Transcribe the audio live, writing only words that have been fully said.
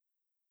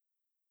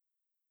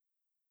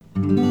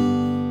Welcome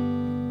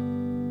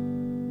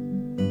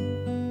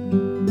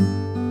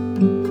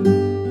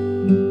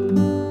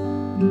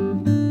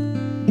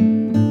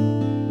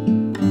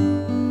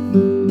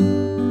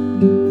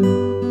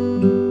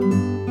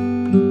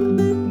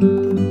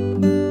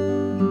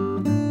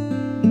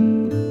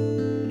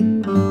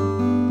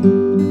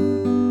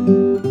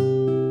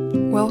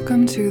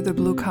to the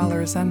Blue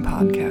Collar Zen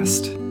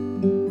Podcast,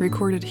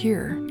 recorded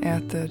here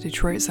at the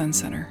Detroit Zen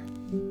Center.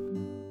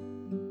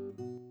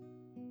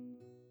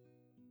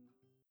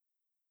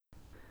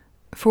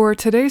 For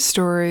today's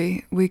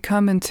story, we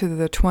come into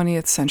the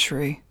 20th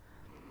century,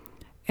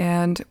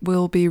 and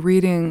we'll be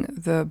reading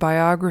the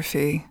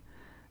biography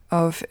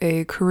of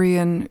a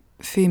Korean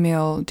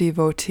female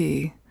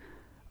devotee,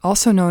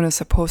 also known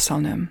as a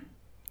Bosalnim.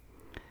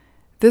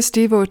 This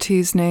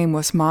devotee's name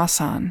was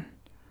Masan,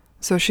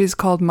 so she's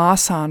called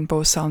Masan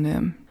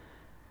Bosal.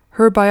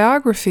 Her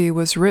biography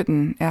was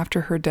written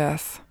after her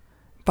death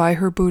by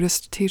her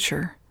Buddhist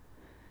teacher.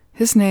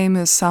 His name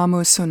is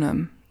Samu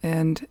Sunam,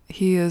 and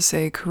he is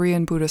a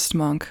Korean Buddhist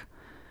monk.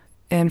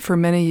 And for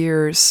many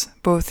years,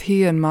 both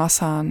he and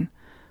Masan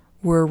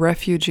were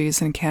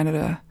refugees in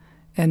Canada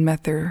and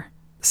met there.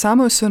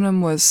 Samu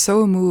Sunam was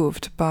so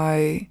moved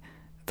by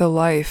the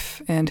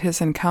life and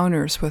his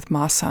encounters with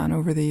Masan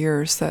over the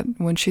years that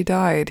when she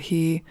died,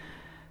 he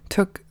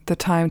took the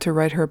time to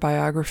write her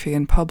biography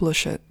and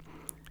publish it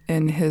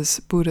in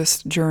his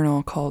Buddhist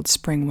journal called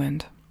Spring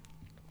Wind.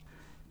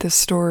 This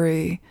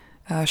story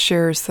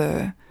shares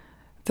the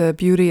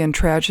beauty and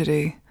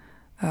tragedy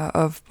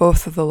of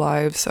both of the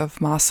lives of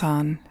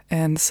Masan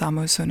and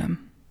Samu Sunam.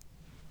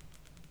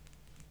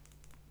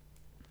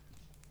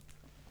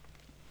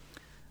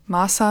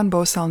 Masan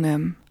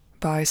Bosal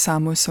by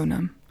Samu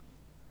Sunam.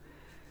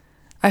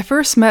 I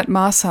first met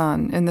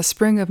Masan in the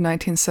spring of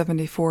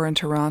 1974 in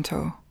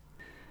Toronto.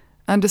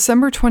 On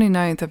December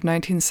 29th of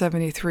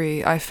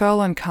 1973, I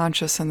fell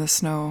unconscious in the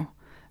snow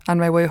on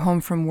my way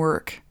home from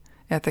work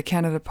at the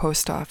Canada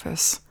Post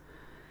Office.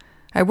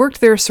 I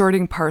worked there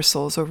sorting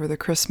parcels over the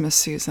Christmas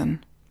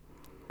season.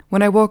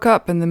 When I woke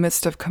up in the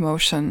midst of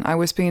commotion, I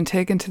was being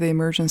taken to the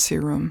emergency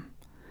room.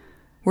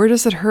 "Where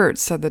does it hurt?"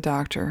 said the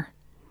doctor.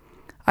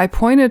 I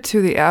pointed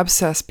to the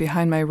abscess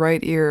behind my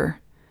right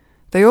ear.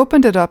 They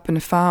opened it up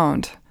and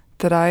found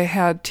that I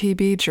had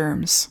TB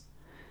germs,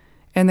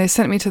 and they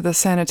sent me to the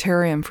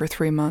sanitarium for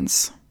 3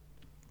 months.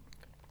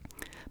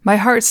 My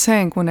heart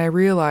sank when I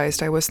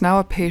realized I was now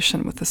a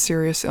patient with a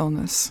serious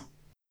illness.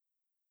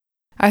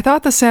 I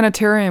thought the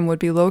sanitarium would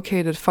be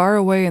located far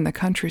away in the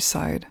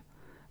countryside,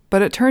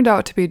 but it turned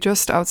out to be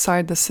just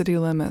outside the city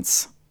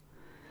limits.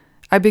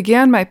 I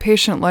began my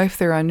patient life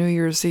there on New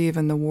Year's Eve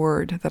in the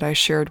ward that I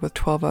shared with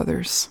 12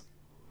 others.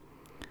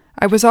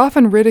 I was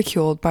often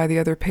ridiculed by the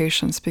other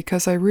patients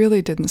because I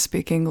really didn't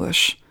speak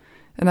English,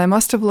 and I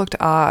must have looked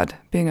odd,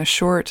 being a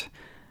short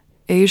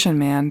Asian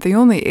man, the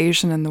only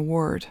Asian in the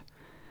ward.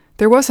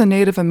 There was a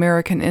Native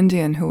American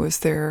Indian who was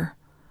there,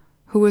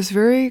 who was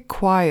very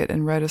quiet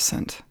and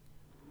reticent.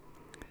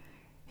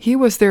 He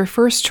was their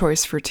first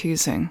choice for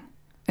teasing,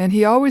 and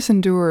he always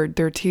endured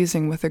their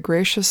teasing with a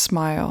gracious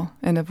smile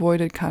and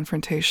avoided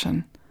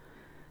confrontation.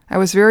 I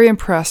was very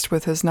impressed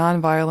with his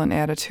nonviolent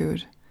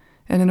attitude,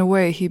 and in a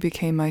way he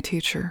became my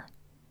teacher.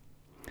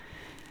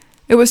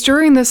 It was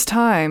during this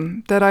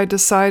time that I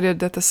decided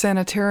that the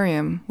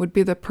sanitarium would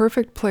be the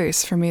perfect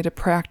place for me to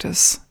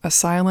practice a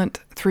silent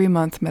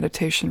 3-month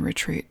meditation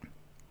retreat.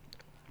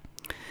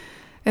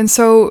 And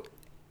so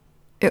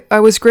I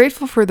was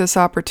grateful for this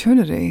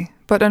opportunity,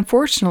 but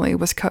unfortunately it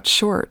was cut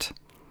short.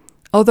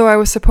 Although I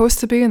was supposed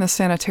to be in the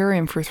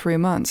sanitarium for 3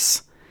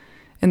 months,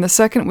 in the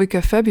second week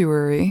of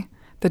February,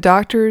 the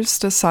doctors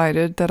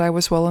decided that I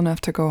was well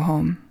enough to go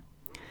home.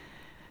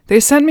 They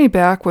sent me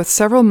back with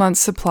several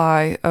months'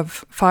 supply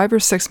of 5 or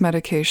 6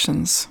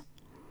 medications,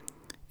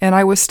 and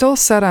I was still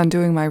set on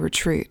doing my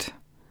retreat.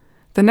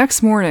 The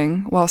next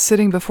morning, while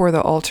sitting before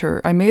the altar,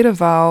 I made a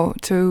vow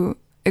to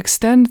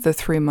extend the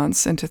 3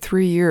 months into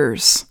 3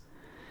 years.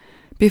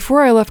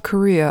 Before I left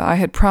Korea, I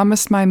had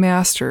promised my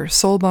master,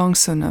 Solbong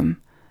Sunam,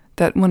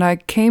 that when I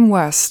came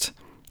west,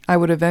 I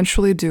would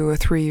eventually do a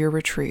 3-year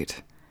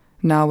retreat.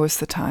 Now was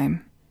the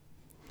time.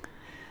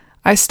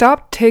 I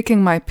stopped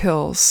taking my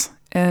pills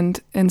and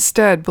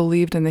instead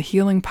believed in the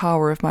healing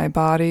power of my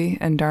body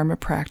and Dharma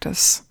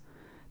practice.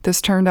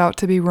 This turned out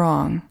to be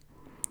wrong,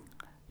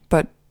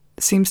 but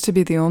seems to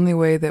be the only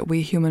way that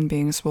we human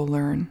beings will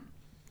learn.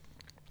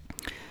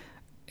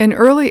 In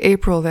early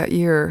April that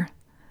year,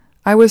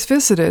 I was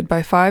visited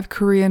by 5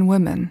 Korean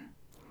women.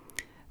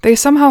 They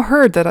somehow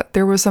heard that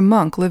there was a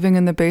monk living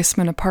in the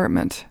basement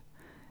apartment,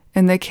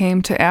 and they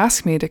came to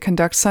ask me to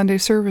conduct Sunday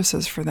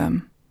services for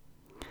them.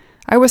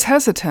 I was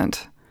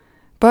hesitant,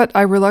 but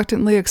I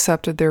reluctantly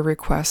accepted their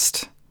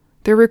request.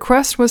 Their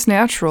request was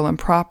natural and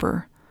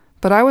proper,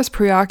 but I was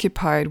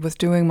preoccupied with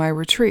doing my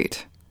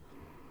retreat.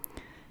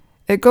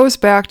 It goes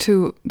back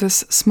to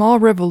this small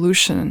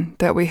revolution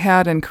that we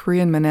had in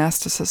Korean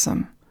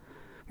monasticism,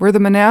 where the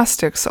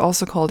monastics,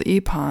 also called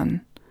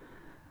Ipan,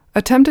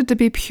 attempted to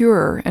be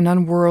pure and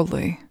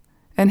unworldly,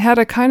 and had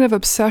a kind of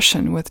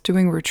obsession with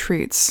doing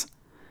retreats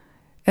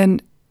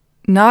and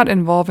not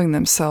involving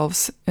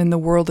themselves in the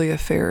worldly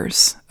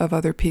affairs of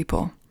other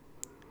people,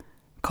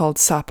 called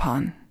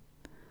sapan.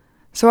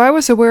 So I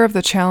was aware of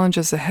the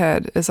challenges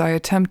ahead as I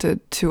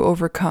attempted to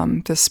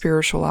overcome this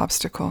spiritual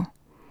obstacle.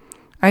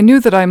 I knew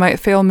that I might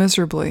fail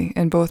miserably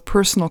in both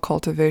personal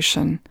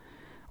cultivation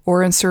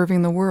or in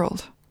serving the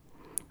world.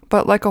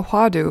 But like a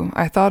Wadu,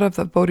 I thought of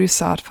the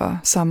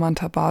Bodhisattva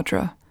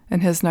Samantabhadra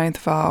in his 9th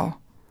vow.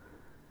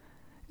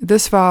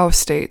 This vow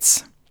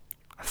states,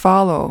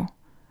 "Follow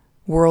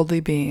worldly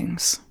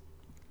beings."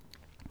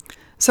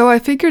 So I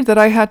figured that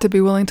I had to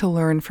be willing to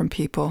learn from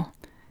people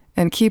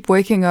and keep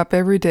waking up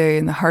every day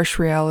in the harsh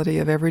reality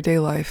of everyday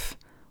life,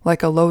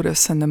 like a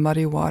lotus in the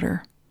muddy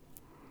water.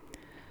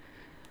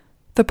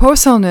 The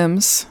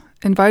Posalnims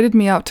invited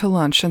me out to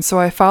lunch, and so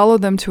I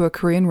followed them to a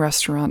Korean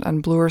restaurant on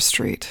Bloor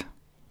Street.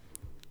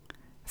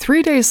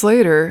 3 days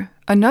later,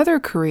 another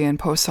Korean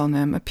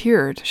Posalnim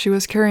appeared. She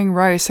was carrying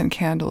rice and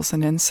candles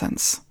and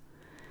incense.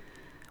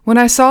 When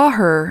I saw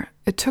her,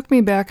 it took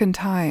me back in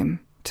time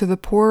to the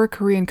poor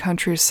Korean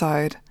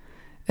countryside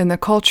and the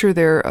culture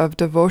there of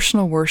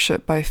devotional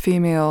worship by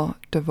female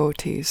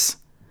devotees.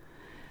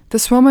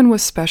 This woman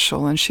was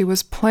special, and she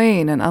was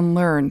plain and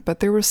unlearned,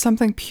 but there was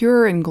something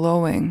pure and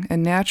glowing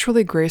and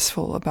naturally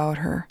graceful about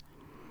her.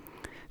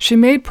 She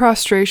made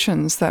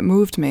prostrations that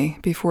moved me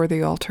before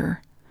the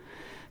altar.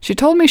 She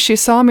told me she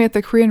saw me at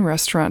the Korean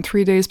restaurant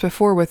 3 days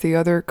before with the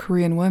other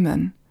Korean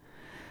women.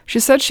 She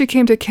said she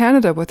came to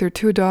Canada with her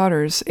 2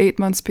 daughters 8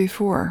 months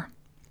before.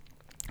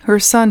 Her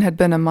son had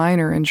been a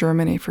miner in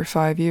Germany for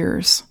 5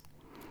 years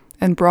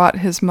and brought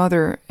his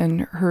mother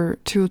and her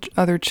 2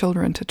 other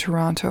children to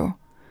Toronto.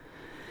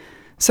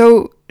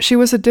 So she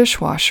was a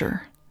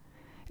dishwasher,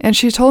 and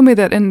she told me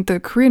that in the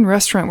Korean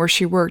restaurant where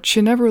she worked,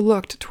 she never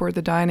looked toward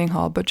the dining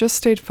hall, but just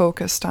stayed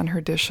focused on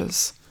her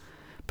dishes.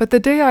 But the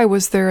day I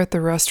was there at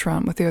the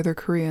restaurant with the other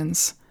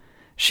Koreans,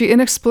 she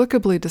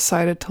inexplicably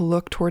decided to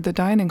look toward the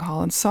dining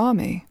hall and saw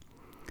me.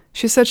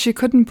 She said she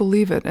couldn't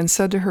believe it and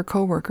said to her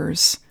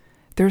coworkers,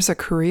 "There's a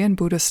Korean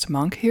Buddhist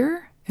monk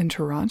here in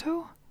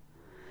Toronto?"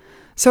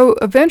 So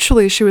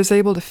eventually she was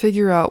able to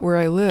figure out where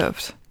I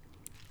lived.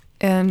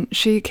 And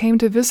she came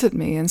to visit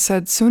me and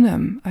said,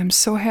 "Sunim, I'm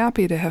so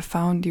happy to have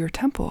found your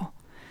temple."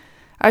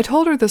 I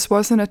told her this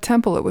wasn't a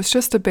temple, it was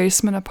just a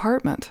basement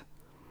apartment.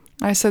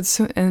 I said,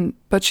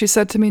 but she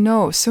said to me,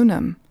 "No,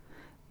 Sunim,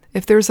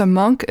 if there's a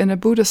monk and a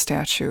Buddha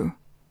statue,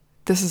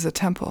 this is a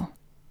temple."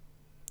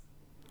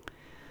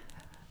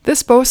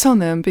 This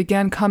Bosalnim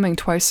began coming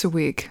twice a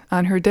week,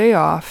 on her day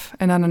off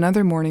and on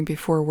another morning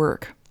before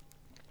work.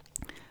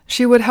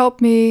 She would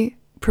help me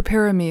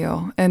prepare a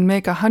meal and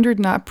make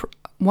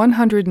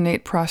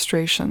 108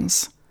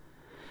 prostrations.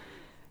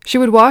 She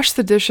would wash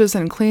the dishes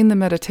and clean the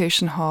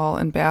meditation hall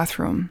and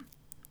bathroom.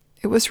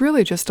 It was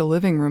really just a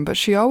living room, but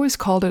she always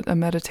called it a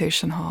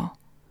meditation hall.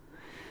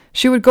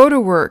 She would go to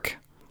work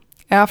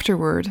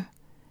afterward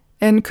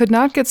and could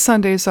not get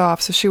Sundays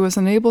off, so she was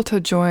unable to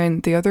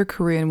join the other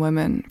Korean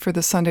women for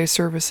the Sunday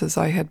services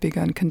I had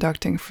begun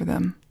conducting for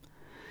them.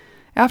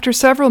 After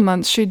several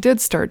months, she did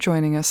start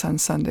joining us on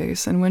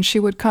Sundays, and when she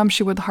would come,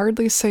 she would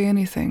hardly say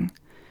anything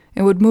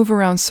and would move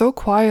around so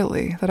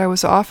quietly that I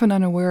was often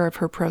unaware of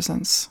her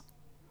presence.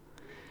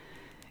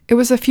 It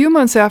was a few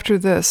months after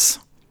this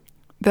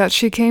that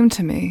she came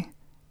to me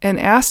and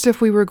asked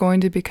if we were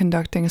going to be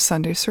conducting a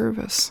Sunday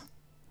service.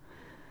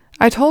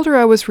 I told her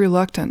I was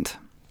reluctant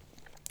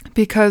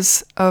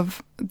because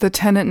of the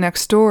tenant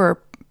next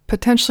door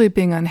potentially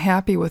being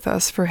unhappy with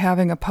us for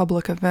having a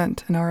public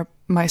event in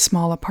my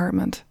small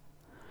apartment.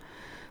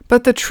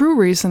 But the true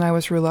reason I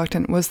was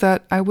reluctant was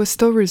that I was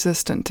still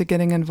resistant to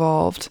getting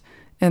involved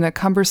in a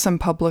cumbersome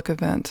public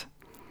event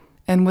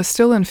and was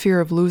still in fear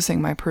of losing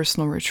my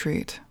personal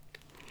retreat.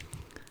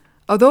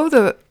 Although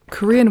the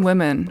Korean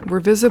women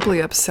were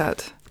visibly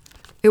upset,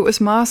 it was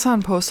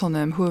Masan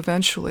Bosal who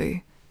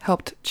eventually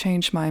helped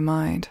change my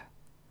mind.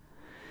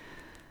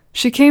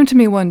 She came to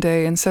me one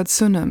day and said,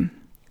 "Sunim,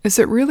 is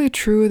it really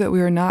true that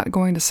we are not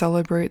going to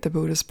celebrate the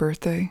Buddha's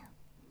birthday?"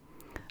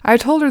 I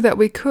told her that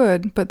we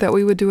could, but that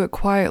we would do it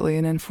quietly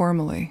and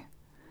informally.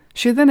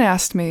 She then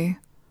asked me,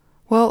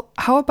 "Well,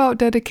 how about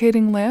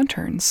dedicating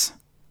lanterns?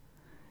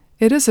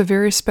 It is a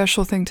very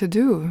special thing to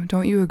do,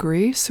 don't you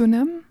agree,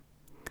 Sunim?"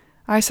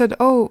 I said,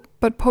 "Oh,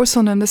 but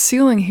Posalnim, the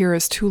ceiling here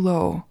is too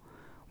low.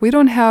 We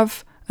don't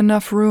have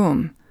enough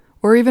room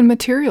or even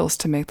materials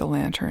to make the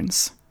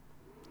lanterns."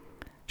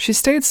 She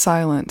stayed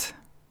silent,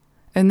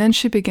 and then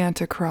she began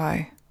to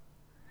cry.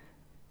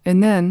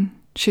 And then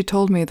she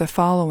told me the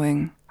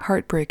following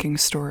heartbreaking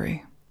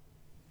story.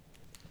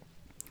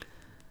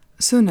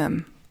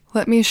 "Sunim,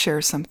 let me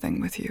share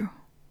something with you.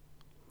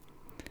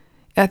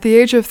 At the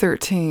age of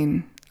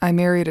 13, I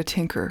married a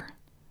tinker.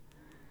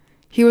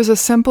 He was a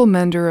simple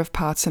mender of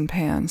pots and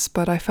pans,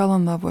 but I fell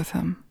in love with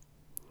him.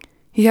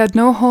 He had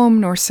no home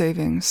nor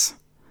savings,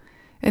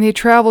 and he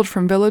traveled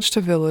from village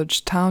to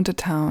village, town to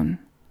town,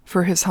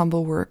 for his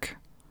humble work.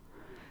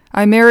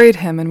 I married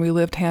him, and we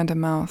lived hand to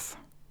mouth.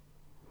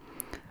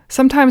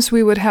 Sometimes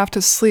we would have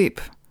to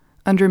sleep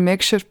under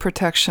makeshift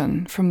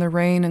protection from the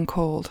rain and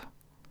cold.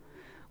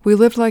 We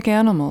lived like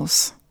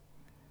animals.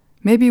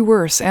 Maybe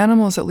worse,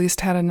 animals at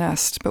least had a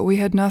nest, but we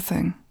had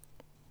nothing.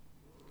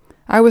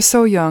 I was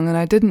so young and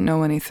I didn't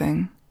know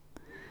anything.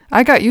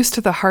 I got used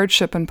to the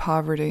hardship and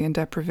poverty and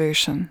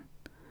deprivation.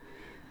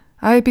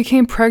 I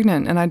became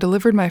pregnant and I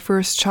delivered my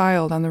first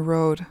child on the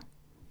road.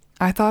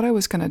 I thought I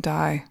was going to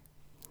die.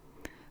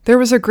 There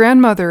was a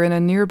grandmother in a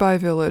nearby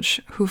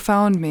village who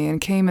found me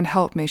and came and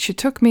helped me. She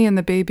took me and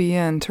the baby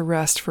in to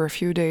rest for a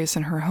few days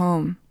in her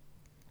home.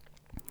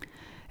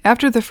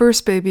 After the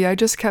first baby, I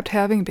just kept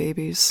having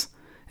babies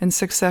in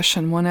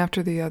succession, one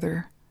after the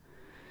other.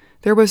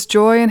 There was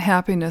joy and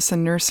happiness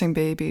in nursing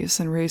babies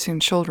and raising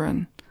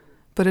children,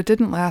 but it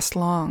didn't last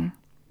long.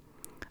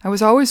 I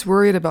was always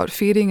worried about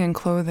feeding and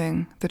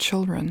clothing the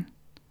children.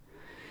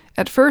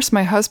 At first,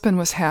 my husband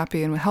was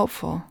happy and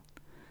helpful,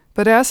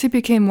 but as he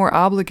became more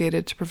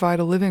obligated to provide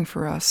a living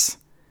for us,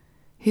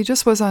 he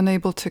just was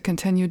unable to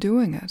continue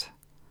doing it.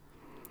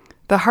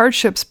 The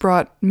hardships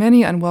brought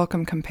many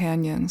unwelcome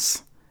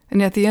companions,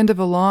 and at the end of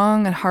a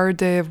long and hard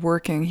day of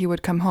working, he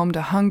would come home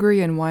to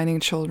hungry and whining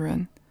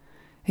children.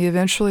 He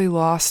eventually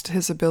lost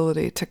his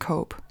ability to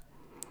cope.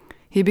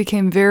 He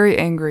became very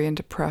angry and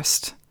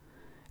depressed,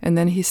 and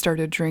then he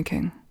started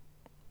drinking.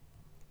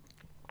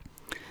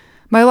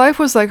 My life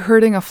was like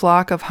herding a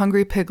flock of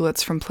hungry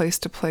piglets from place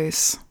to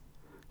place.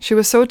 She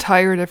was so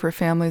tired of her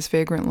family's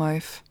vagrant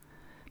life,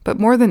 but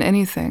more than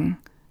anything,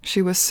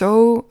 she was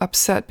so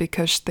upset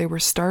because they were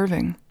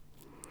starving.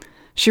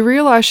 She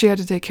realized she had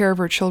to take care of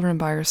her children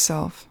by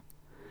herself.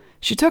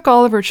 She took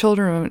all of her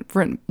children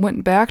and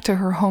went back to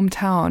her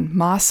hometown,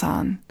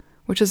 Masan,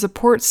 which is a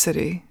port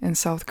city in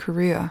South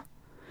Korea,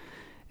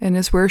 and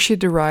is where she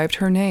derived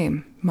her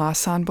name,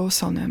 Masan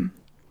Bosal.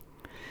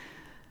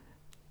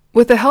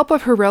 With the help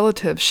of her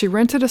relatives, she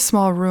rented a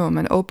small room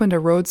and opened a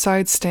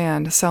roadside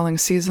stand selling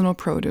seasonal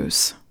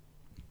produce.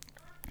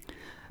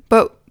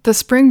 But the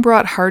spring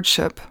brought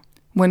hardship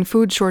when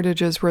food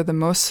shortages were the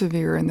most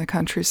severe in the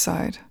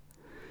countryside.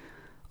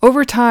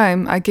 Over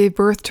time, I gave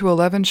birth to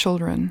 11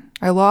 children.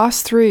 I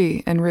lost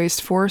 3 and raised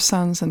 4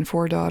 sons and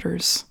 4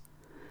 daughters.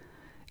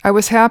 I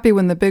was happy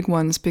when the big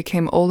ones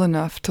became old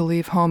enough to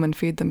leave home and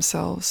feed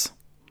themselves.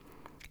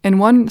 In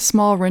one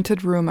small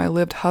rented room, I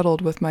lived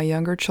huddled with my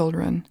younger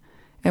children,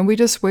 and we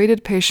just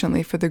waited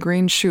patiently for the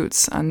green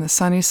shoots on the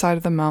sunny side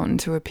of the mountain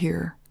to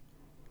appear.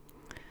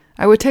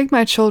 I would take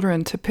my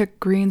children to pick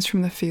greens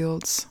from the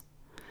fields.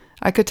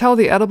 I could tell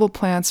the edible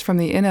plants from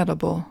the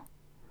inedible.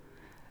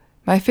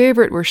 My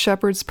favorite were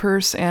shepherd's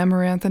purse,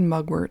 amaranth, and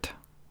mugwort.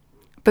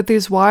 But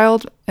these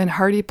wild and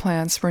hardy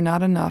plants were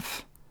not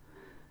enough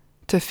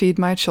to feed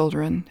my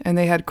children, and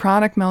they had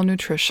chronic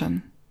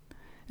malnutrition.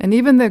 And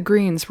even the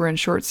greens were in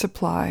short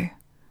supply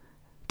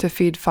to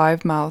feed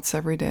 5 mouths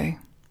every day.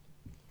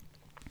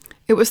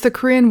 It was the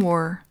Korean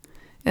War,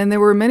 and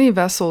there were many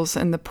vessels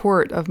in the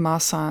port of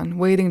Masan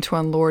waiting to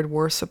unload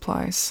war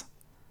supplies.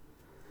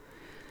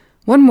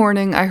 One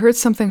morning, I heard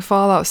something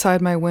fall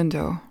outside my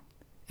window,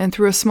 and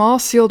through a small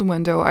sealed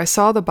window, I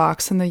saw the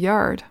box in the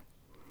yard.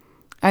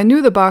 I knew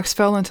the box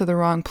fell into the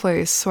wrong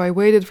place, so I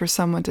waited for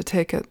someone to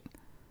take it.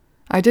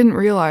 I didn't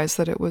realize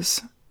that it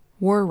was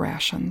war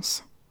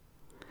rations.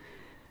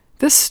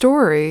 This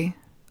story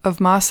of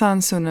Masan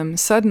Sunam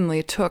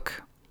suddenly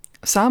took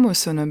Samu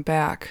Sunam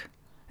back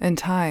in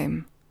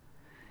time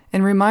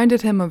and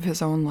reminded him of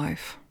his own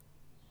life.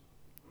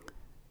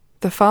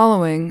 The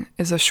following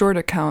is a short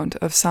account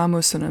of Samu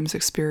Sunam's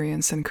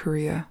experience in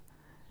Korea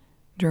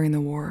during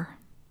the war.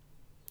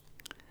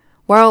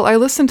 While I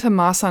listened to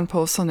Masan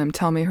Bosal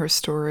tell me her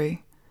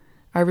story,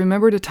 I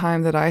remembered a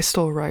time that I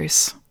stole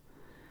rice.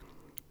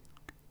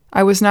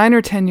 I was 9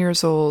 or 10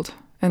 years old,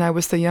 and I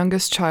was the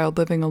youngest child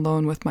living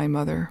alone with my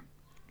mother.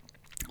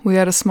 We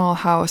had a small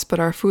house, but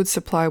our food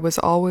supply was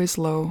always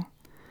low.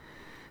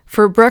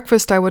 For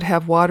breakfast, I would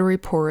have watery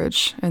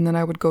porridge, and then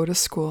I would go to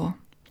school.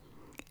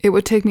 It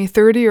would take me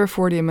 30 or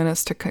 40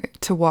 minutes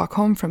to walk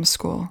home from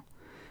school.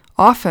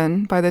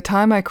 Often, by the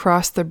time I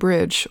crossed the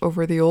bridge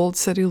over the old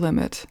city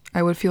limit,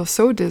 I would feel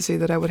so dizzy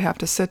that I would have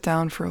to sit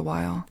down for a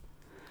while.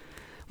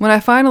 When I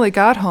finally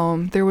got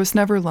home, there was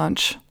never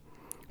lunch.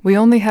 We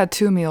only had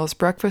 2 meals,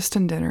 breakfast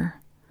and dinner.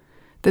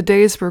 The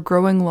days were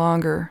growing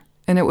longer,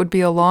 and it would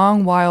be a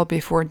long while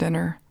before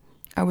dinner.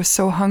 I was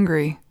so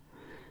hungry.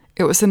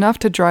 It was enough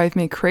to drive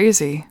me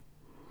crazy.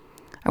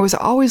 I was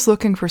always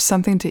looking for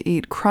something to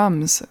eat,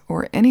 crumbs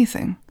or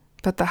anything,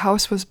 but the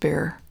house was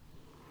bare.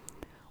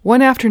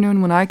 One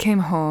afternoon when I came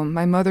home,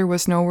 my mother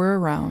was nowhere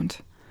around.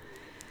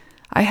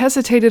 I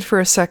hesitated for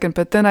a second,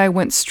 but then I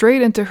went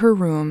straight into her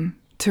room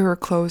to her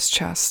clothes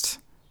chest.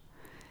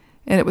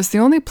 And it was the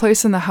only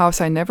place in the house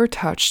I never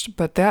touched,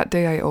 but that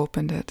day I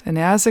opened it, and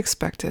as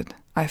expected,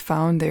 I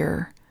found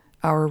there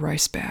our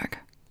rice bag.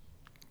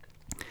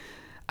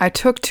 I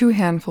took 2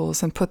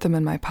 handfuls and put them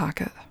in my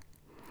pocket.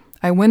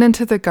 I went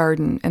into the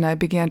garden, and I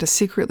began to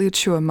secretly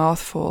chew a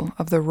mouthful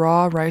of the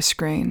raw rice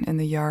grain in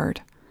the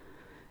yard.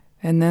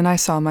 And then I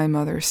saw my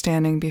mother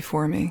standing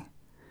before me.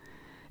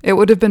 It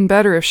would have been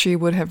better if she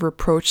would have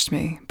reproached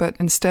me, but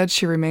instead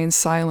she remained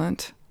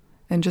silent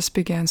and just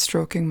began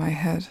stroking my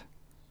head.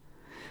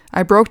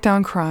 I broke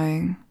down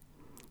crying.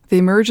 The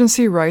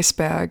emergency rice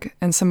bag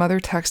and some other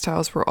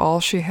textiles were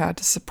all she had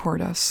to support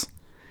us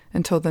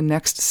until the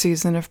next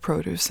season of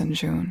produce in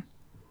June.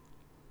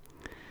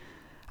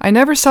 I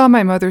never saw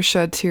my mother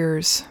shed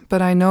tears,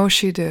 but I know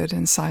she did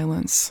in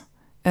silence,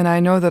 and I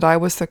know that I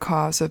was the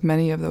cause of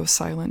many of those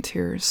silent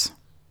tears.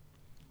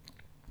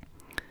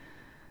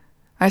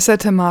 I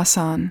said to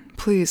Masan,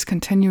 "Please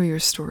continue your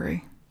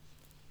story."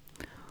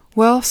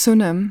 "Well,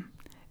 Sunim,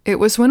 it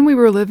was when we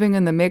were living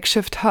in the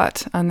makeshift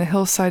hut on the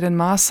hillside in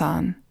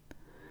Masan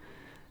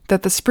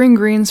that the spring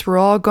greens were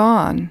all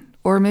gone,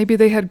 or maybe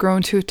they had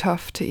grown too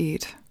tough to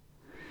eat.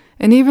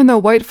 And even though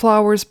white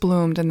flowers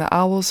bloomed and the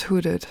owls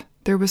hooted,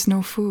 there was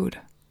no food.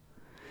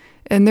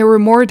 And there were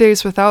more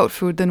days without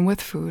food than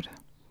with food.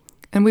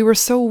 And we were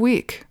so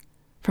weak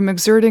from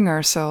exerting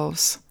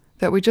ourselves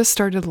that we just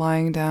started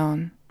lying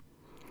down.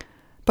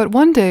 But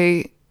one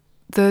day,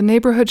 the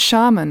neighborhood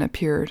shaman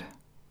appeared,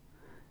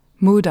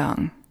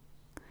 Mudang,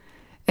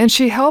 and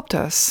she helped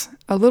us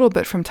a little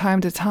bit from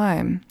time to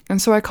time,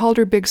 and so I called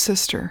her Big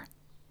Sister.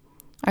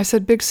 I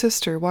said, "Big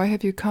Sister, why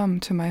have you come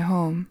to my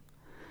home?"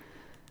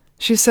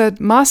 She said,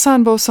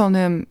 "Masan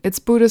Bosal, it's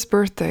Buddha's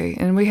birthday,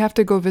 and we have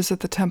to go visit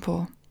the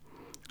temple."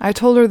 I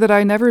told her that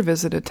I never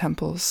visited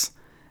temples.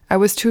 I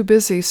was too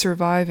busy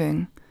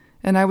surviving,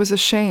 and I was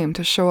ashamed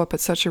to show up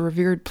at such a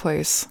revered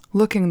place,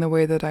 looking the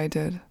way that I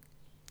did.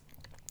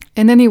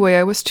 And anyway,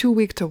 I was too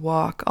weak to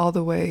walk all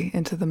the way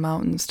into the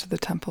mountains to the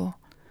temple.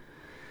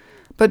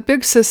 But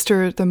Big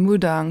Sister, the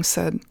Mudang,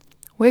 said,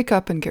 "Wake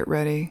up and get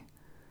ready.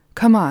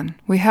 Come on,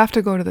 we have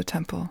to go to the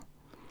temple."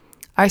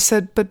 I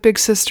said, "But Big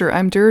Sister,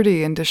 I'm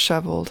dirty and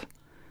disheveled.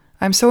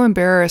 I'm so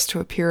embarrassed to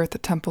appear at the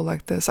temple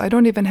like this. I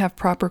don't even have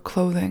proper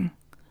clothing."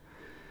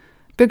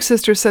 Big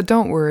Sister said,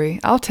 "Don't worry,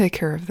 I'll take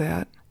care of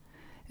that."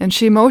 And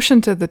she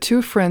motioned to the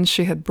two friends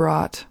she had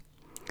brought.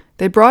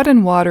 They brought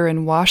in water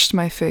and washed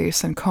my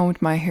face and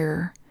combed my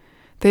hair.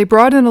 They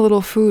brought in a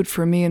little food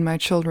for me and my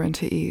children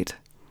to eat.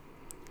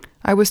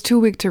 I was too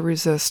weak to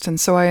resist, and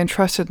so I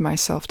entrusted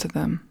myself to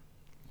them.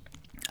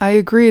 I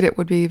agreed it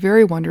would be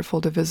very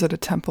wonderful to visit a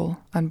temple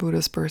on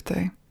Buddha's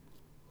birthday.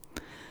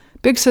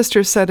 Big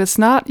Sister said, "It's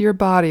not your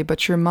body,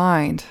 but your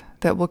mind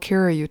that will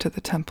carry you to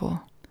the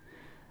temple."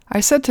 I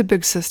said to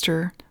Big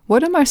Sister,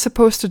 "What am I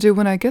supposed to do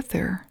when I get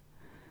there?"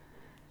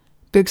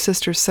 Big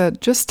Sister said,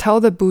 "Just tell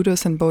the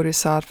Buddhas and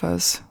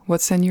Bodhisattvas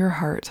what's in your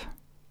heart."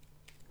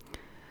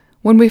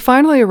 When we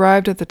finally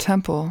arrived at the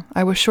temple,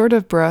 I was short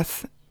of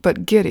breath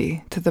but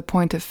giddy to the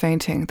point of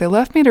fainting. They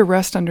left me to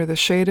rest under the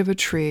shade of a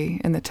tree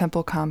in the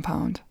temple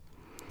compound.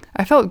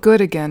 I felt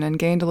good again and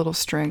gained a little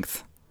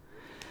strength.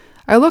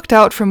 I looked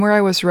out from where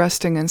I was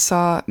resting and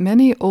saw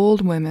many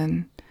old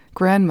women,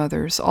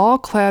 grandmothers, all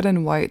clad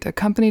in white,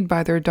 accompanied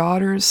by their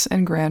daughters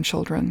and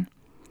grandchildren,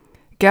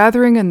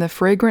 gathering in the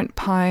fragrant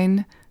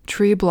pine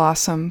tree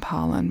blossom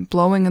pollen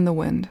blowing in the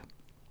wind.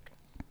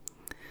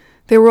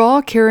 They were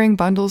all carrying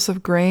bundles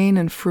of grain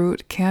and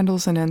fruit,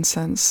 candles and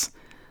incense,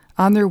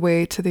 on their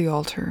way to the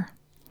altar.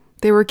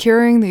 They were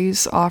carrying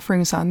these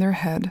offerings on their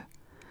head.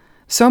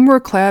 Some were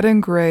clad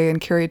in gray and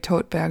carried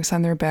tote bags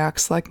on their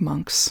backs like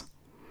monks.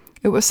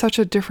 It was such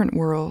a different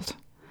world.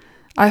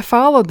 I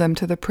followed them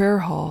to the prayer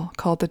hall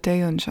called the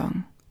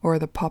Daeunjang, or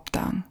the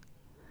Popdang.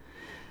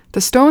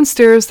 The stone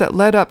stairs that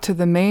led up to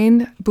the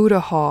main Buddha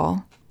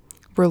hall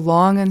were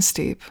long and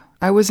steep.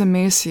 I was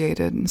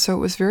emaciated, and so it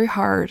was very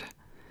hard.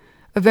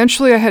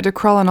 Eventually I had to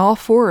crawl on all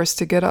fours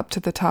to get up to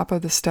the top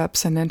of the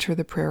steps and enter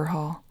the prayer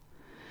hall.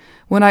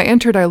 When I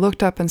entered, I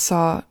looked up and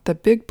saw the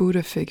big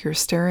Buddha figure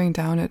staring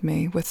down at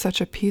me with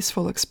such a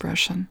peaceful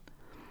expression.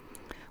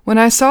 When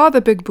I saw the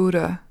big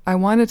Buddha, I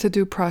wanted to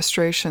do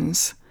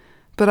prostrations,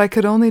 but I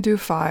could only do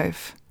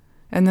 5,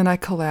 and then I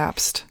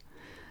collapsed.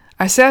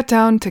 I sat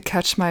down to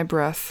catch my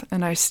breath,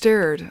 and I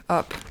stared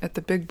up at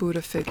the big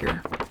Buddha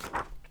figure.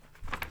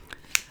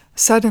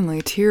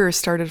 Suddenly, tears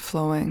started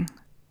flowing.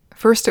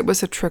 First it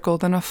was a trickle,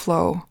 then a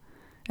flow,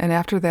 and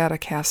after that a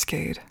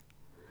cascade.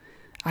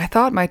 I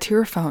thought my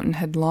tear fountain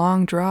had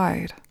long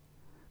dried,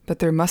 but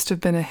there must have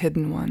been a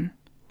hidden one.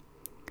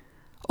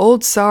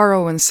 Old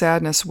sorrow and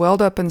sadness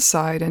welled up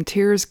inside, and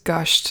tears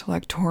gushed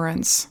like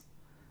torrents.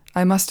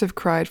 I must have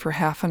cried for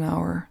half an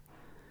hour.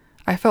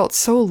 I felt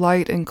so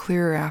light and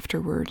clear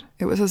afterward.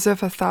 It was as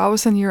if a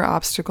 1,000-year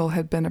obstacle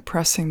had been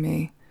oppressing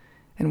me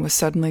and was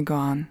suddenly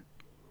gone.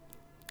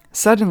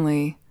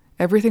 Suddenly,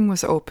 everything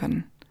was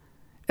open,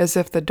 as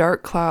if the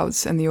dark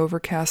clouds in the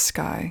overcast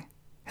sky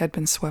had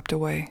been swept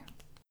away.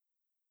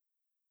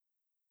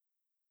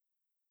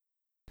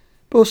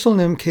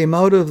 Bosal came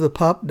out of the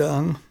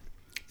Popdang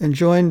and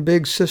joined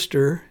Big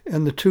Sister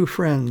and the two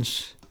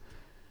friends.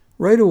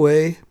 Right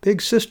away, Big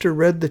Sister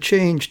read the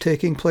change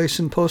taking place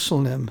in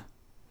Bosal.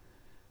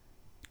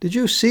 "Did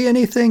you see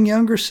anything,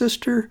 younger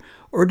sister?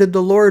 Or did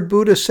the Lord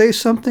Buddha say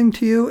something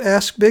to you?"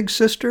 asked Big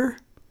Sister.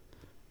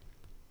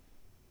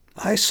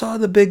 "I saw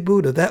the big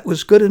Buddha. That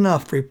was good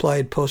enough,"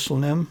 replied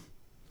Bosal.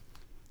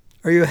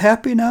 "Are you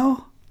happy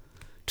now?"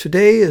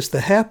 Today is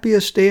the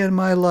happiest day in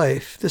my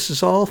life. This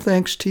is all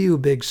thanks to you,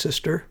 Big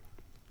Sister.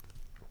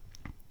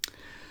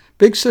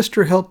 Big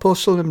Sister helped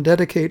Bosalim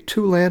dedicate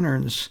 2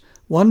 lanterns,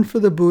 one for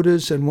the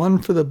Buddhas and one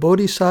for the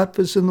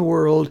bodhisattvas in the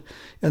world,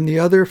 and the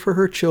other for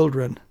her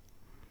children.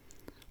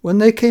 When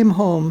they came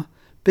home,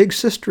 Big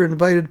Sister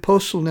invited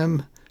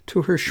Bosalim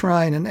to her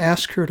shrine and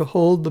asked her to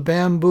hold the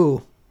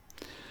bamboo.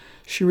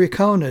 She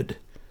recounted,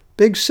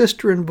 Big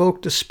Sister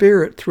invoked a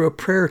spirit through a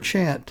prayer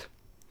chant.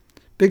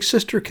 Big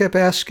Sister kept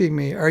asking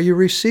me, "Are you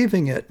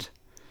receiving it?"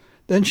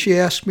 Then she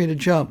asked me to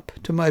jump.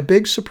 To my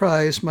big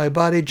surprise, my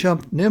body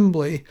jumped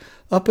nimbly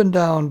up and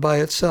down by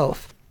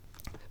itself.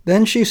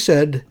 Then she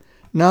said,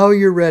 "Now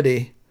you're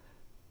ready.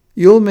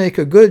 You'll make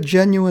a good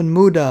genuine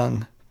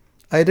mudang."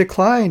 I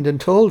declined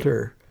and told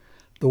her,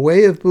 "The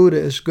way of Buddha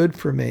is good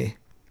for me.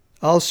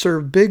 I'll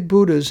serve big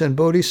Buddhas and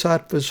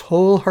bodhisattvas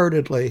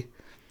wholeheartedly."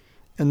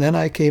 And then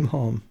I came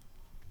home.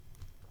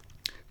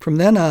 From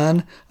then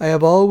on, I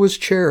have always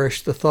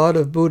cherished the thought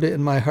of Buddha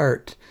in my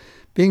heart.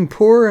 Being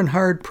poor and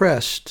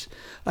hard-pressed,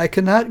 I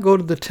cannot go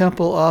to the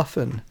temple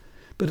often,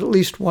 but at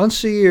least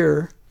once a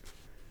year,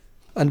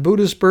 on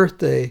Buddha's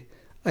birthday,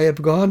 I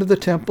have gone to the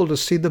temple to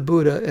see the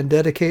Buddha and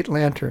dedicate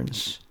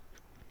lanterns.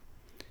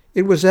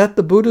 It was at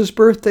the Buddha's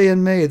birthday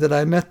in May that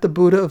I met the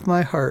Buddha of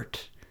my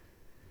heart.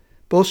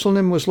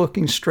 Bosalim was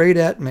looking straight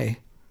at me.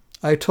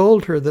 I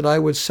told her that I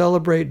would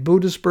celebrate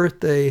Buddha's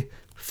birthday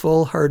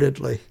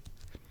full-heartedly.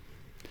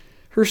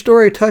 Her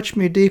story touched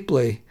me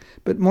deeply,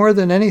 but more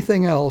than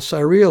anything else,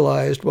 I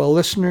realized while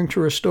listening to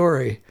her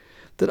story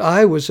that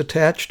I was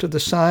attached to the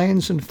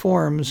signs and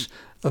forms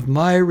of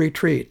my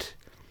retreat.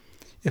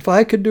 If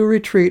I could do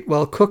retreat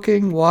while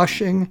cooking,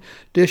 washing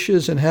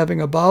dishes, and having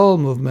a bowel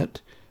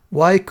movement,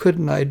 why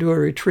couldn't I do a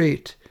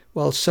retreat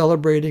while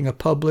celebrating a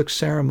public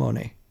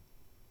ceremony?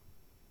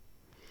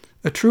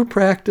 A true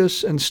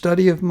practice and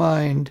study of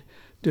mind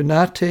do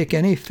not take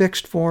any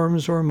fixed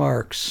forms or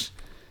marks.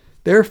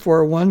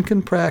 Therefore, one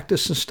can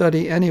practice and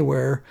study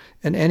anywhere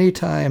and any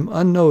time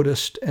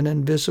unnoticed and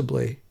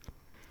invisibly.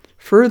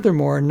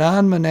 Furthermore,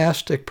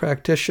 non-monastic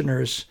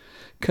practitioners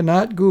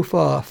cannot goof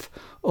off.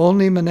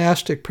 Only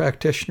monastic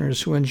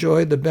practitioners who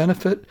enjoy the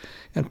benefit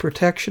and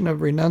protection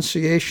of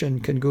renunciation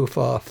can goof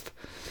off.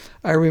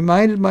 I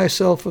reminded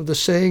myself of the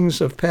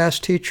sayings of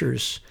past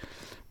teachers.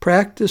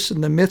 Practice in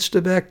the midst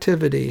of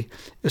activity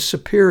is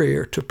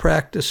superior to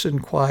practice in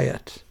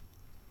quiet.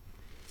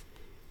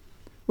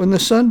 When the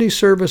Sunday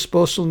service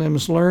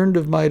Bosalims learned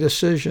of my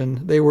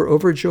decision, they were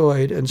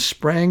overjoyed and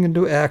sprang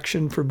into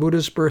action for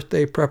Buddha's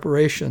birthday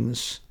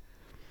preparations.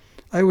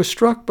 I was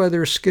struck by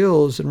their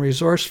skills and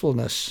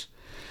resourcefulness.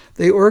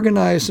 They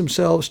organized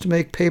themselves to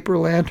make paper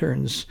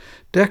lanterns,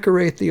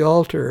 decorate the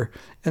altar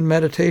and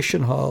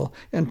meditation hall,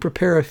 and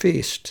prepare a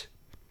feast.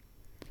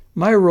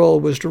 My role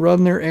was to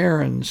run their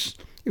errands.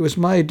 It was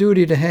my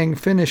duty to hang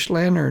finished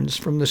lanterns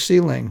from the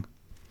ceiling.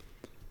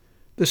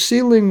 The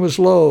ceiling was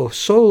low,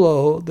 so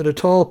low that a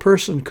tall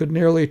person could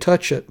nearly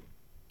touch it.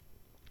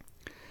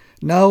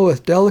 Now,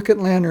 with delicate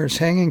lanterns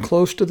hanging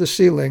close to the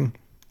ceiling,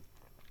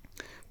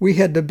 we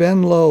had to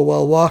bend low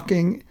while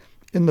walking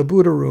in the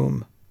Buddha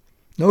room.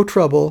 No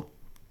trouble.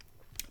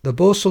 The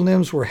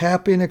Bosalims were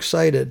happy and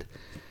excited.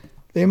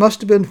 They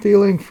must have been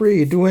feeling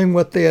free, doing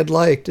what they had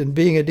liked and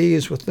being at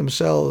ease with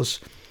themselves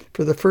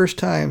for the first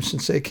time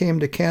since they came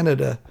to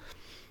Canada,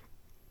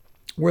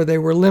 where they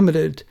were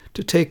limited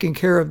to taking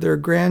care of their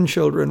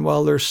grandchildren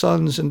while their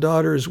sons and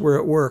daughters were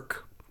at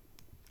work.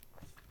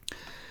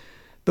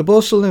 The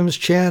Bosalims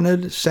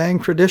chanted, sang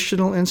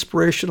traditional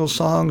inspirational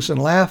songs,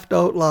 and laughed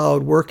out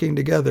loud working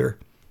together.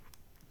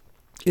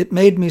 It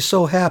made me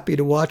so happy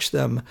to watch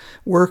them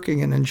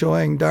working and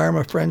enjoying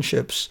Dharma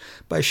friendships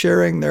by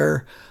sharing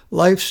their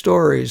life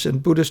stories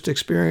and Buddhist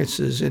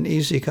experiences in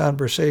easy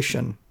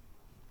conversation.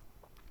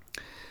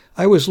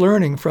 I was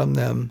learning from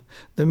them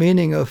the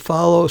meaning of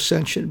follow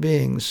sentient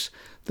beings,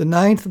 the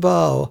 9th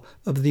vow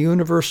of the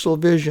universal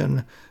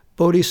vision,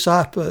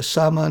 Bodhisattva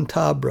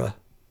Samantabhra.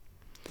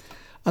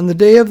 On the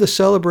day of the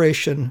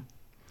celebration,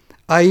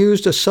 I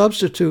used a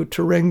substitute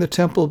to ring the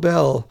temple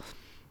bell.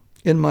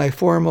 In my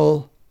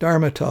formal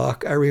Dharma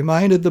talk, I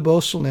reminded the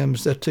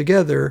Bosalims that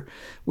together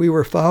we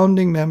were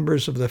founding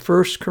members of the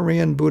first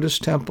Korean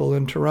Buddhist temple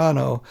in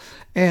Toronto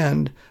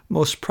and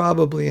most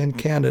probably in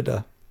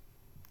Canada.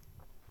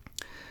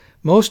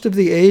 Most of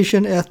the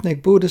Asian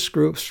ethnic Buddhist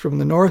groups from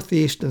the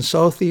Northeast and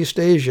Southeast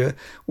Asia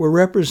were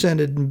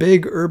represented in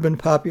big urban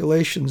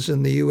populations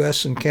in the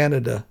U.S. and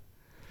Canada.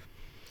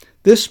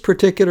 This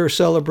particular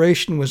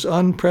celebration was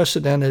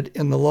unprecedented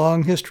in the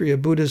long history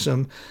of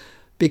Buddhism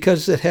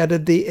because it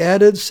had the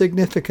added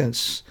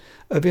significance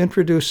of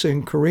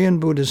introducing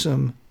Korean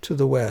Buddhism to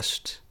the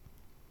West.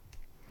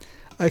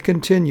 I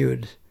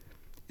continued,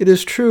 "It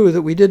is true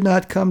that we did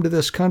not come to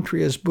this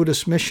country as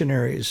Buddhist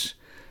missionaries,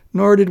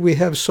 nor did we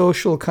have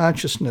social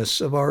consciousness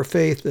of our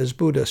faith as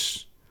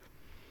Buddhists.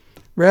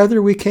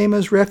 Rather, we came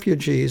as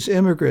refugees,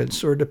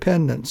 immigrants, or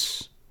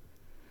dependents.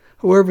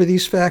 However,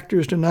 these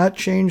factors do not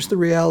change the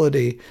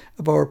reality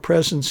of our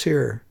presence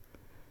here.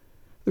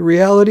 The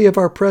reality of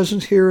our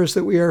presence here is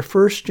that we are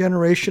first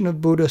generation of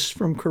Buddhists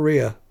from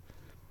Korea.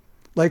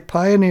 Like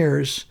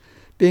pioneers,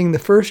 being the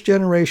first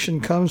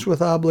generation comes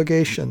with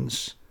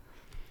obligations.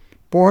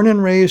 Born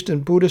and raised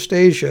in Buddhist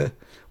Asia,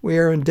 we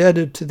are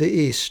indebted to the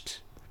East.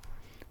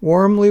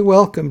 Warmly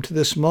welcomed to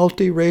this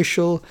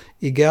multiracial,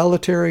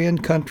 egalitarian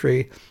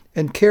country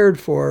and cared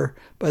for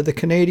by the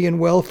Canadian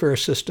welfare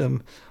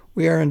system,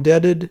 we are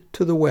indebted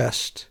to the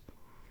West.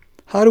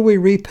 How do we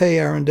repay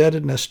our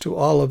indebtedness to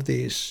all of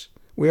these?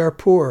 We are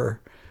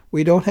poor.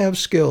 We don't have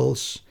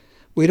skills.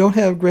 We don't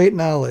have great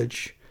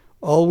knowledge.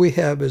 All we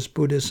have is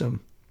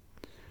Buddhism.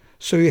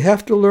 So you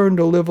have to learn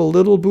to live a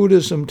little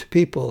Buddhism to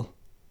people.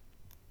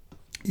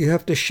 You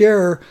have to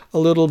share a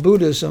little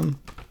Buddhism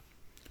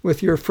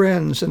with your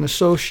friends and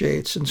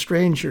associates and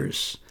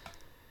strangers.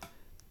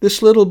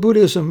 This little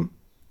Buddhism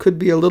could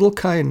be a little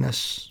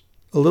kindness,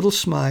 a little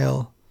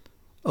smile,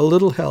 a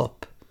little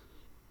help,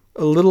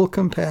 a little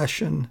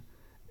compassion,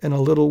 and a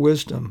little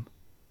wisdom.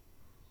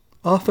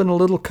 Often a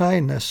little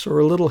kindness or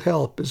a little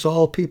help is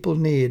all people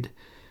need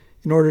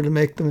in order to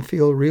make them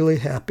feel really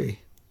happy.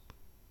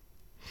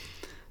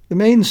 The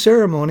main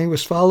ceremony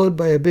was followed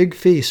by a big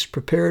feast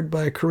prepared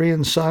by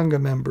Korean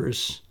Sangha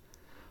members.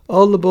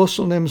 All the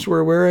Bosalnims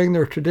were wearing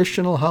their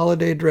traditional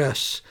holiday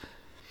dress,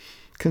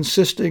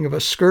 consisting of a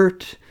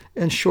skirt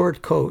and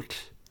short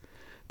coat.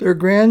 Their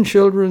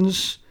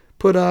grandchildren's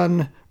put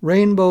on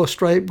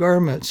rainbow-striped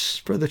garments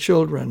for the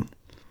children.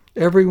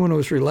 Everyone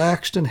was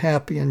relaxed and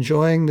happy,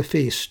 enjoying the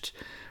feast,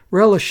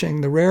 relishing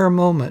the rare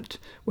moment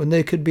when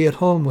they could be at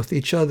home with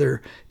each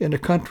other in a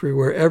country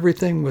where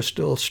everything was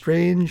still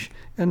strange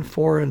and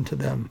foreign to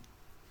them.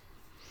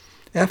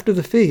 After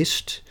the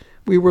feast,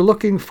 we were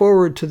looking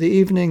forward to the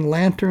evening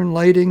lantern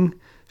lighting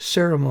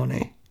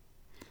ceremony.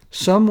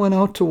 Some went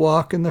out to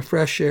walk in the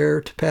fresh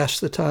air to pass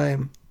the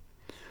time.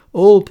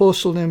 Old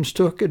Bosalnims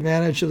took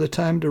advantage of the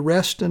time to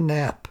rest and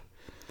nap.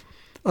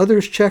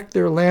 Others checked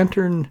their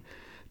lantern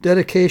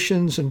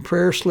dedications and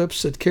prayer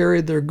slips that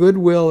carried their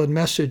goodwill and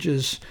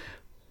messages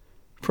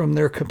from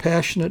their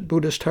compassionate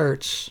Buddhist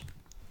hearts.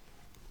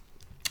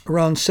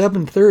 Around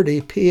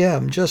 7:30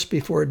 p.m., just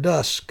before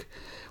dusk,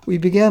 we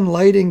began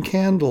lighting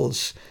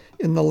candles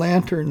in the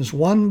lanterns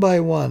one by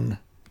one.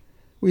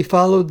 We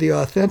followed the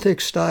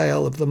authentic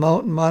style of the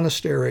mountain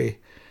monastery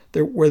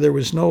where there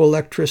was no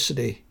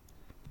electricity.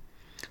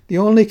 The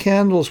only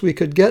candles we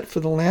could get for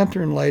the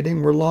lantern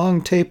lighting were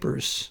long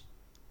tapers.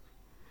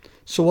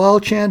 So while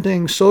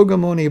chanting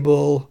Sogamoni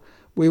Bull,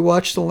 we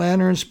watched the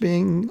lanterns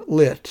being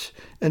lit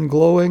and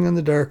glowing in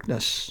the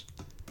darkness.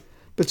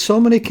 But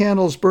so many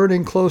candles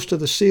burning close to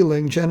the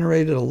ceiling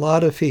generated a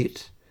lot of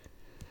heat,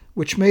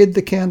 which made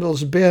the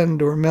candles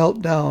bend or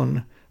melt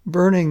down,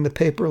 burning the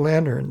paper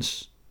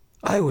lanterns.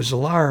 I was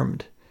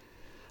alarmed.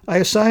 I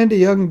assigned a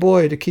young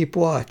boy to keep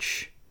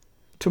watch.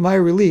 To my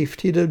relief,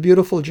 he did a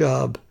beautiful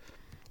job.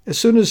 As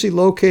soon as he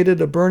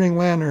located a burning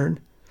lantern,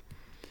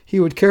 he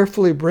would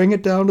carefully bring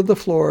it down to the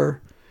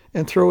floor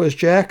and throw his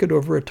jacket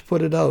over it to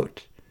put it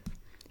out.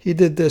 He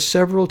did this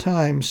several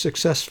times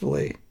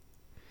successfully.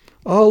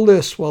 All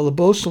this while the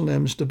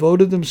Bosalnims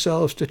devoted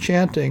themselves to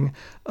chanting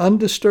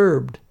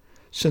undisturbed,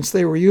 since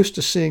they were used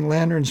to seeing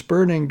lanterns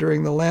burning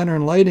during the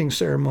lantern lighting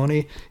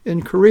ceremony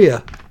in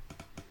Korea.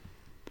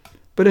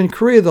 But in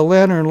Korea, the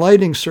lantern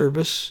lighting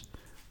service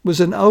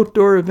was an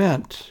outdoor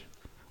event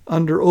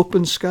under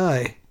open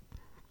sky.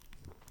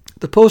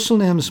 The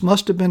Bosalnims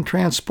must have been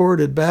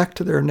transported back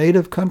to their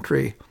native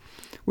country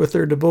with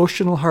their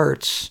devotional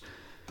hearts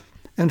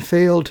and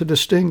failed to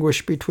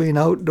distinguish between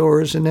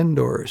outdoors and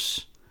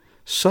indoors.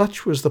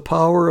 Such was the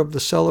power of the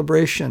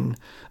celebration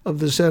of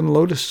the Zen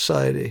Lotus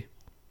Society.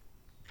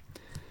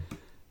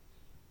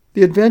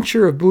 The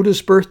adventure of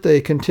Buddha's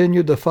birthday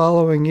continued the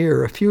following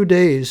year. A few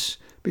days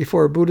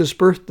before Buddha's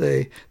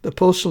birthday, the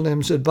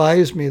Bosalnims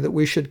advised me that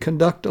we should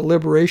conduct a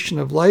liberation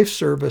of life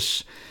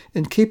service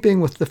in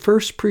keeping with the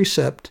first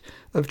precept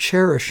of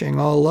cherishing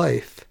all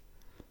life.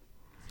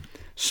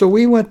 So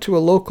we went to a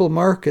local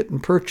market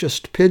and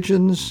purchased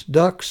pigeons,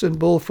 ducks, and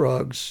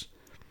bullfrogs.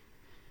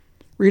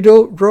 We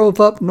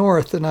drove up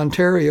north in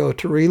Ontario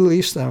to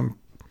release them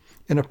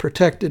in a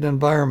protected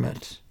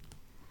environment.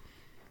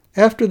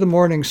 After the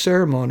morning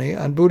ceremony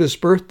on Buddha's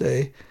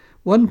birthday,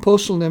 one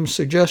Bosalnim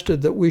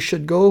suggested that we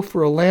should go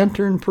for a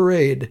lantern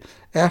parade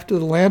after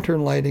the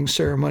lantern lighting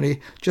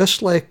ceremony,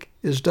 just like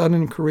is done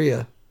in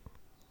Korea.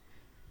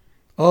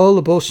 All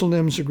the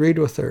Bosalnims agreed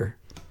with her,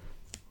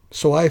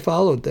 so I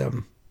followed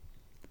them.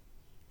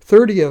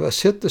 30 of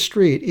us hit the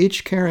street,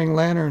 each carrying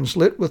lanterns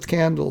lit with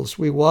candles.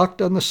 We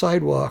walked on the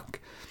sidewalk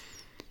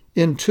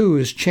in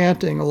twos,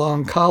 chanting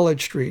along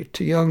College Street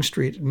to Yonge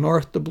Street and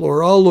North de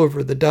Bloor, all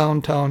over the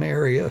downtown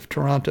area of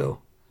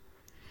Toronto.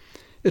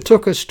 It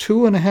took us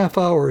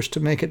 2.5 hours to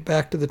make it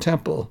back to the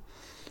temple.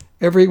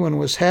 Everyone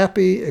was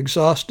happy,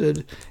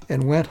 exhausted,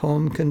 and went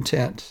home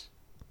content.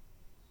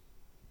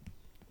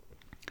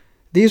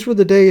 These were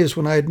the days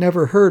when I had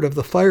never heard of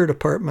the fire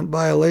department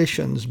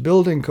violations,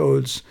 building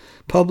codes,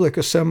 public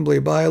assembly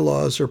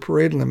bylaws, or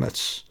parade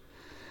limits.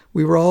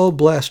 We were all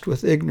blessed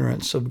with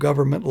ignorance of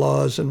government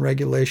laws and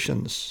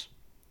regulations.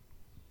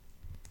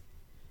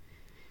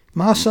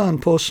 Masan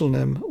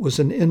Bosal was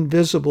an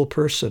invisible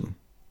person,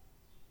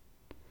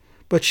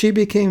 but she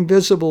became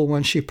visible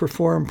when she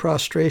performed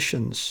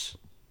prostrations.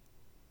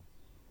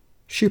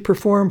 She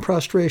performed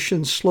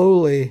prostrations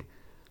slowly,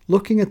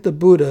 looking at the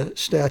Buddha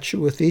statue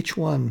with each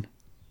one.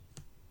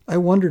 I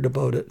wondered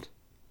about it.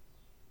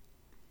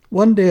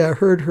 One day I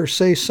heard her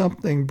say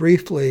something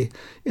briefly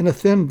in a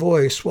thin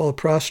voice while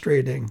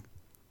prostrating.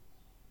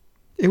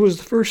 It was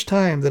the first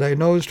time that I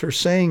noticed her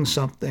saying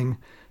something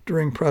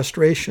during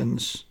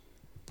prostrations.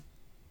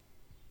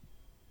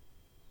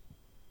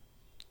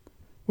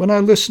 When I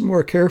listened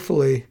more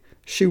carefully,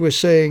 she was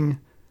saying,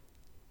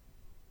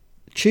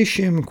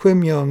 Chishim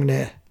Kwimyong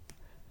Ne.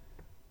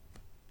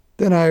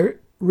 Then I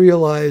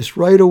realized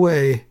right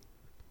away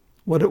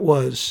what it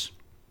was.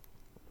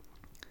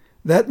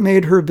 That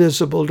made her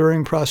visible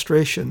during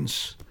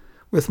prostrations.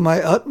 With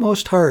my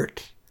utmost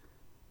heart,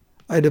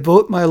 I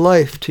devote my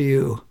life to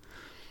you.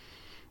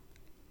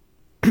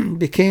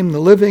 Became the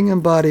living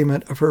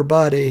embodiment of her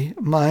body,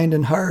 mind,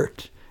 and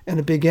heart, and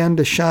it began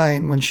to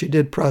shine when she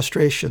did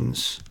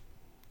prostrations.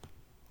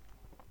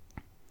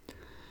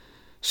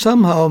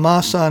 Somehow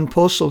Masan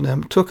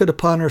Bosal took it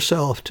upon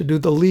herself to do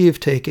the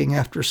leave-taking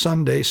after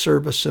Sunday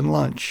service and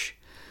lunch.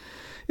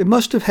 It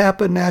must have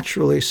happened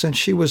naturally since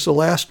she was the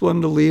last one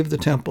to leave the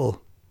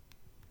temple.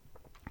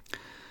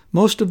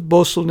 Most of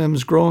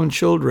Bosal's grown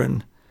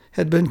children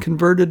had been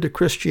converted to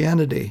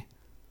Christianity,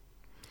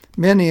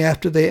 many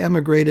after they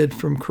emigrated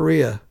from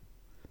Korea.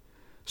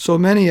 So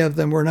many of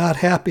them were not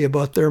happy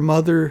about their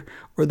mother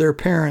or their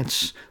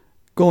parents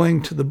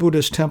going to the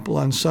Buddhist temple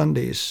on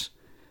Sundays.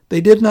 They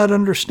did not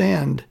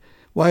understand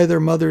why their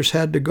mothers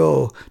had to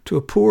go to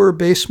a poor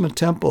basement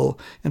temple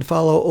and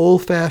follow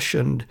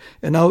old-fashioned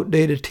and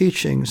outdated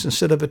teachings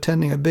instead of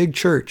attending a big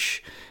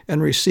church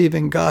and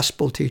receiving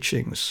gospel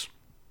teachings.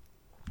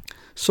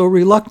 So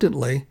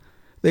reluctantly,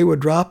 they would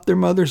drop their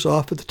mothers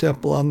off at the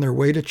temple on their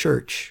way to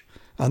church.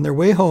 On their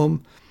way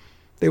home,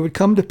 they would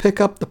come to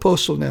pick up the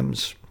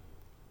Bosal,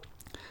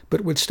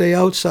 but would stay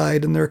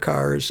outside in their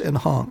cars and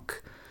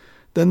honk.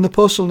 Then the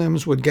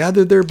Bosal would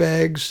gather their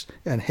bags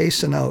and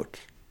hasten out.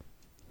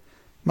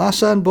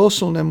 Masan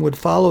Bosal would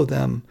follow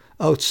them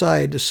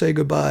outside to say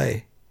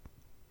goodbye.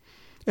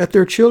 At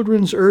their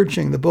children's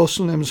urging, the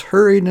Bosal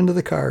hurried into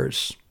the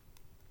cars.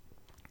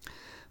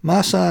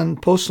 Masan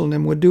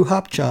Bosal would do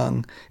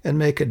hapchang and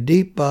make a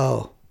deep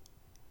bow.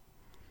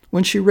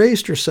 When she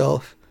raised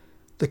herself,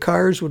 the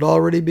cars would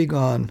already be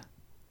gone.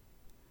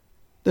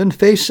 Then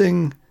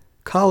facing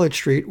College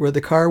Street, where the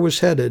car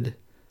was headed,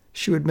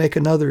 she would make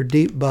another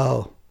deep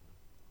bow.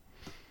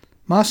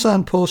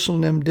 Masan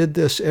Bosal did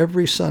this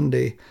every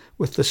Sunday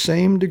with the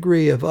same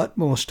degree of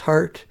utmost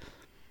heart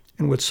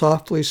and would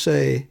softly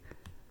say,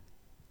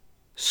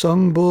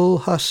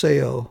 Sungbul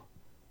Haseo,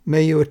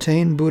 may you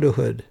attain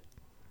Buddhahood.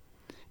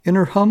 In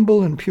her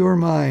humble and pure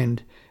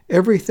mind,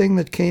 everything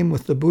that came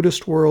with the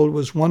Buddhist world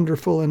was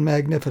wonderful and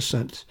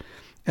magnificent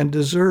and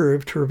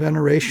deserved her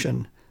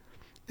veneration.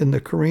 In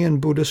the Korean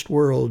Buddhist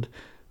world,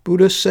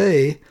 Buddhists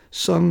say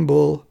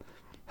Sungbul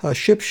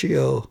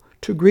Hashipshio,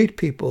 to greet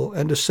people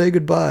and to say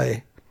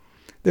goodbye.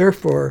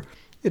 Therefore,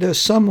 it has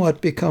somewhat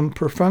become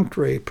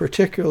perfunctory,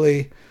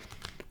 particularly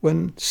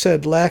when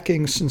said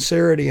lacking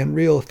sincerity and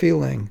real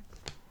feeling.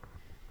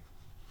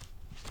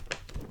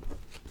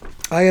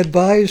 I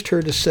advised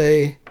her to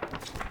say,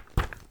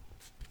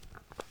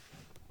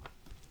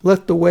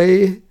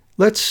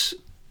 let's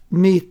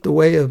meet the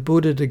way of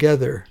Buddha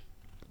together.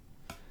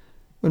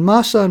 When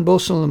Masan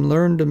Bosal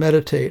learned to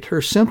meditate,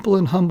 her simple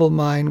and humble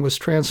mind was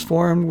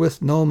transformed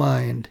with no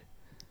mind.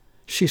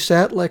 She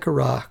sat like a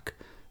rock,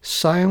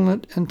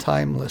 silent and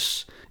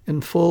timeless,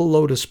 in full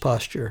lotus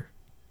posture.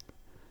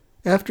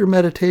 After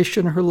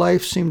meditation, her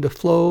life seemed to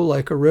flow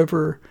like a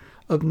river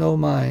of no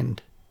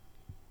mind.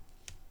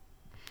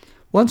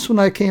 Once when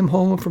I came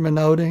home from an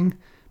outing,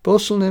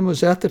 Bosal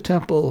was at the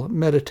temple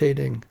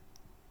meditating.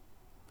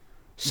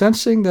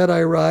 Sensing that I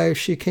arrived,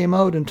 she came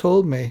out and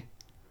told me,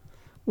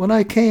 When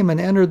I came and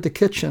entered the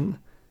kitchen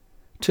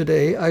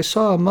today, I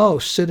saw a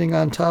mouse sitting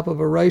on top of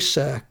a rice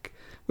sack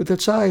with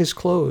its eyes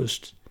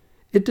closed.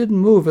 It didn't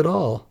move at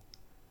all.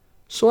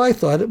 So I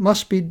thought it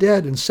must be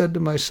dead and said to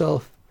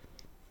myself,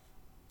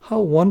 How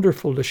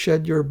wonderful to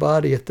shed your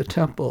body at the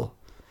temple.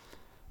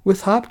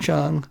 With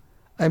hapchang,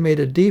 I made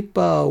a deep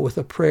bow with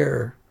a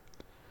prayer.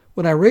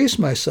 When I raised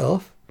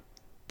myself,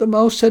 the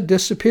mouse had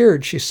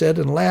disappeared, she said,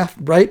 and laughed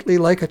brightly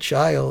like a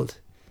child.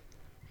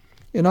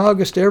 In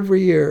August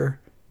every year,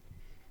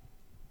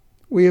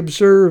 we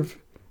observe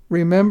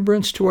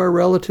remembrance to our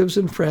relatives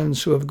and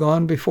friends who have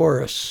gone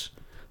before us,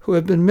 who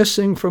have been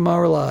missing from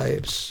our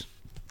lives.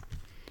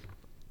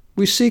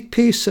 We seek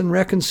peace and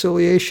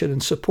reconciliation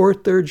and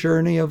support their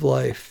journey of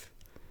life.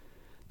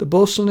 The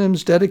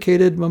Bosal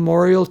dedicated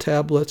memorial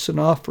tablets and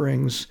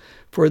offerings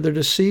for their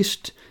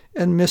deceased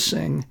and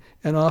missing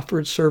and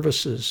offered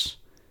services.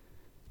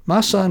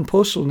 Masan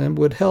Bosal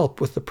would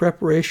help with the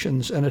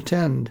preparations and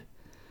attend,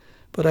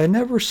 but I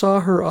never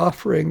saw her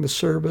offering the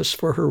service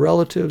for her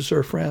relatives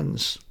or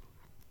friends.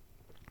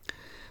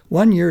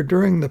 One year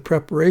during the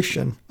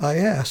preparation, I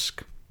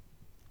asked,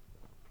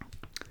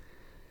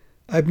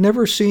 I've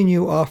never seen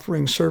you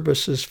offering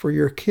services for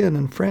your kin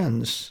and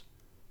friends.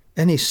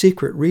 Any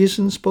secret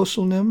reasons,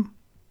 Bosalnim?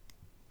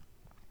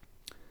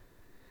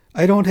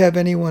 I don't have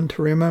anyone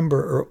to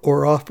remember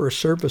or offer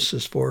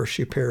services for,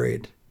 she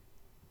parried.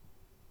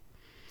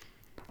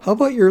 How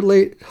about your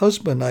late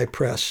husband, I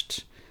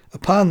pressed.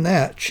 Upon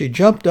that, she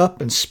jumped up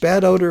and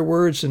spat out her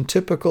words in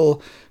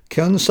typical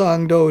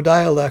Gyeongsangdo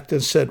dialect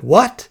and said,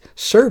 What?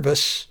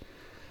 Service?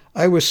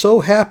 I was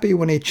so happy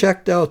when he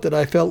checked out that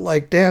I felt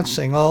like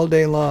dancing all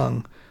day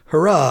long.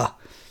 Hurrah!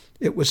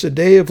 It was a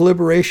day of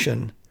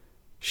liberation.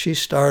 She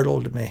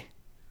startled me.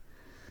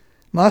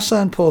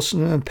 Masan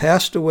Bosal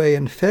passed away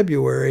in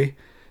February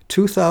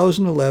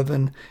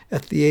 2011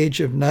 at the age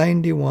of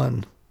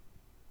 91.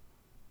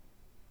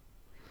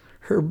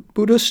 Her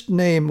Buddhist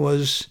name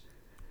was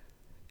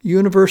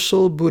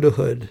Universal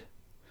Buddhahood.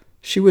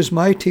 She was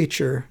my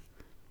teacher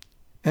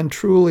and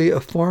truly a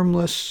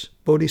formless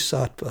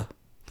bodhisattva.